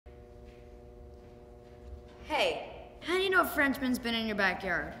Hey, how do you know a Frenchman's been in your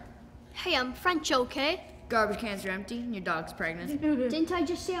backyard? Hey, I'm French, okay? Garbage cans are empty and your dog's pregnant. Didn't I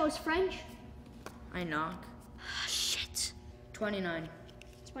just say I was French? I knock. Shit. 29.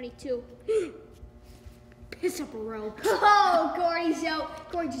 22. Piss up a rope. Oh, Gordy's out.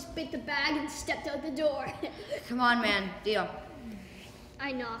 Gordy just bit the bag and stepped out the door. Come on, man. Deal.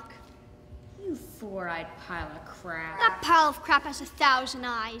 I knock. You four-eyed pile of crap. That pile of crap has 1,000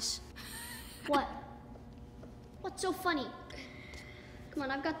 eyes. What? What's so funny? Come on,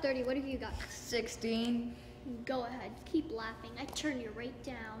 I've got 30. What have you got? 16. Go ahead. Keep laughing. I turn you right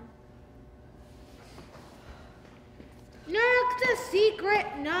down. Knock the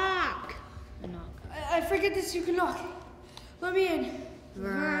secret knock. Knock. I forget this. You can knock. Let me in.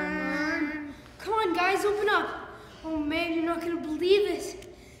 Vern. Come on, guys, open up. Oh man, you're not gonna believe this.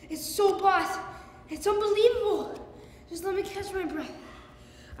 It's so boss. It's unbelievable. Just let me catch my breath.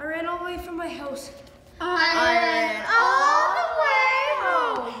 I ran all the way from my house. I ran all the way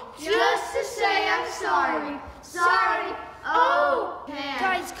home just to say I'm sorry. Sorry. Oh, man.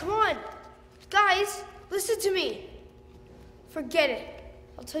 Guys, come on. Guys, listen to me. Forget it.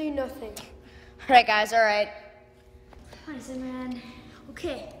 I'll tell you nothing. All right, guys, all right. Listen, man.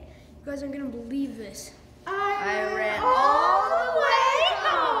 Okay, you guys aren't gonna believe this. I ran all the way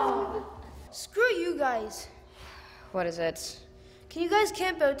home. Screw you guys. What is it? Can you guys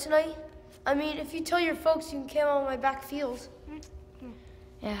camp out tonight? I mean, if you tell your folks you can camp on my back field.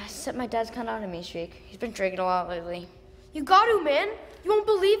 Yeah, except my dad's kind of on a mean streak. He's been drinking a lot lately. You got to, man. You won't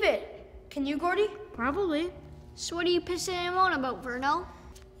believe it. Can you, Gordy? Probably. So what are you pissing him on about, Verno?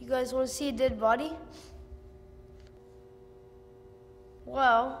 You guys want to see a dead body?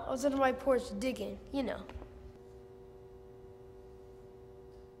 Well, I was under my porch digging, you know.